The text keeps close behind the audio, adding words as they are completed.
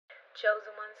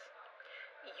chosen ones,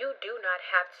 you do not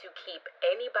have to keep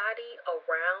anybody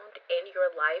around in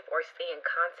your life or stay in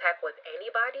contact with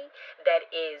anybody that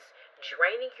is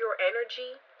draining your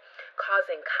energy,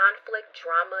 causing conflict,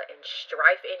 drama, and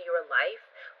strife in your life,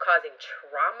 causing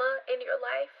trauma in your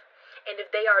life, and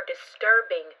if they are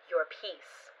disturbing your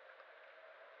peace.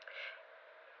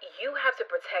 You have to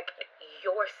protect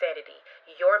your sanity,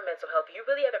 your mental health. You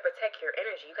really have to protect your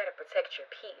energy. You got to protect your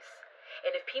peace.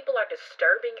 And if people are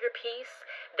disturbing your peace,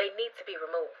 they need to be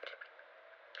removed.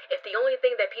 If the only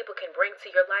thing that people can bring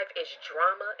to your life is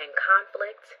drama and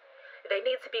conflict, they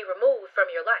need to be removed from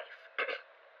your life.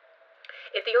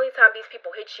 If the only time these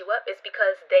people hit you up is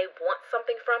because they want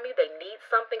something from you, they need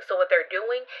something, so what they're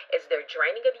doing is they're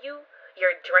draining you,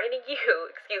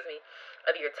 excuse me,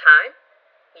 of your time,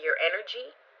 your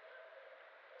energy,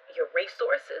 your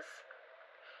resources.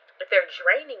 If they're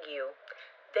draining you,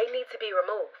 they need to be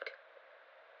removed.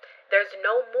 There's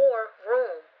no more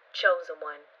room, chosen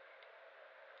one,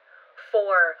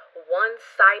 for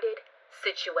one-sided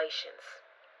situations.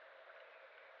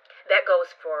 That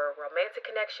goes for romantic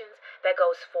connections, that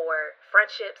goes for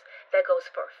friendships, that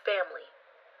goes for family.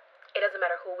 It doesn't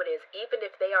matter who it is, even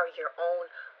if they are your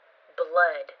own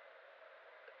blood.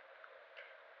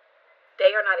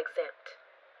 They are not exempt,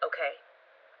 okay?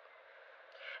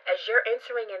 As you're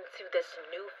entering into this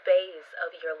new phase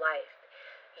of your life,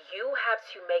 you have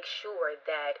to make sure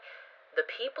that the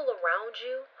people around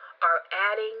you are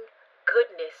adding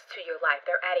goodness to your life.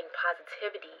 They're adding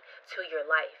positivity to your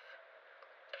life.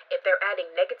 If they're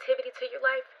adding negativity to your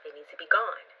life, they need to be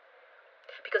gone.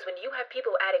 Because when you have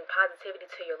people adding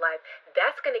positivity to your life,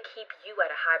 that's going to keep you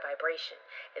at a high vibration.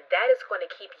 And that is going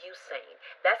to keep you sane.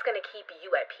 That's going to keep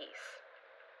you at peace.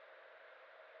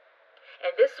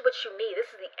 And this is what you need.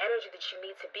 This is the energy that you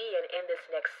need to be in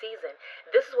this next season.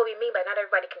 This is what we mean by not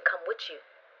everybody can come with you.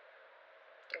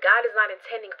 God is not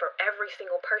intending for every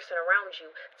single person around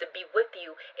you to be with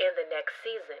you in the next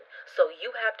season. So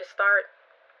you have to start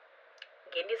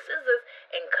getting your scissors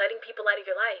and cutting people out of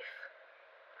your life.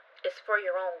 It's for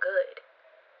your own good.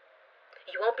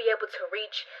 You won't be able to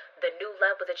reach the new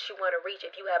level that you want to reach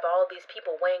if you have all these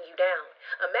people weighing you down.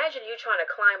 Imagine you trying to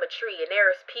climb a tree and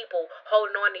there's people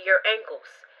holding on to your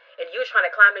ankles. And you're trying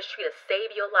to climb this tree to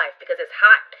save your life because it's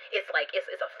hot. It's like it's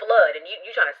a flood and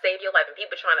you're trying to save your life and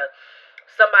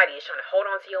somebody is trying to hold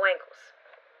on to your ankles.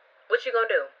 What you gonna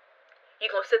do?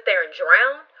 You gonna sit there and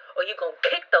drown? Or you gonna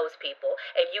kick those people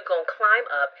and you gonna climb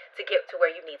up to get to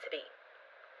where you need to be?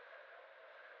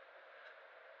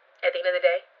 At the end of the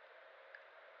day,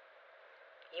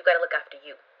 you gotta look after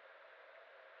you.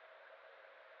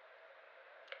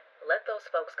 Let those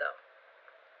folks go.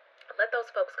 Let those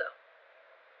folks go.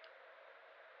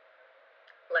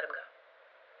 Let them go.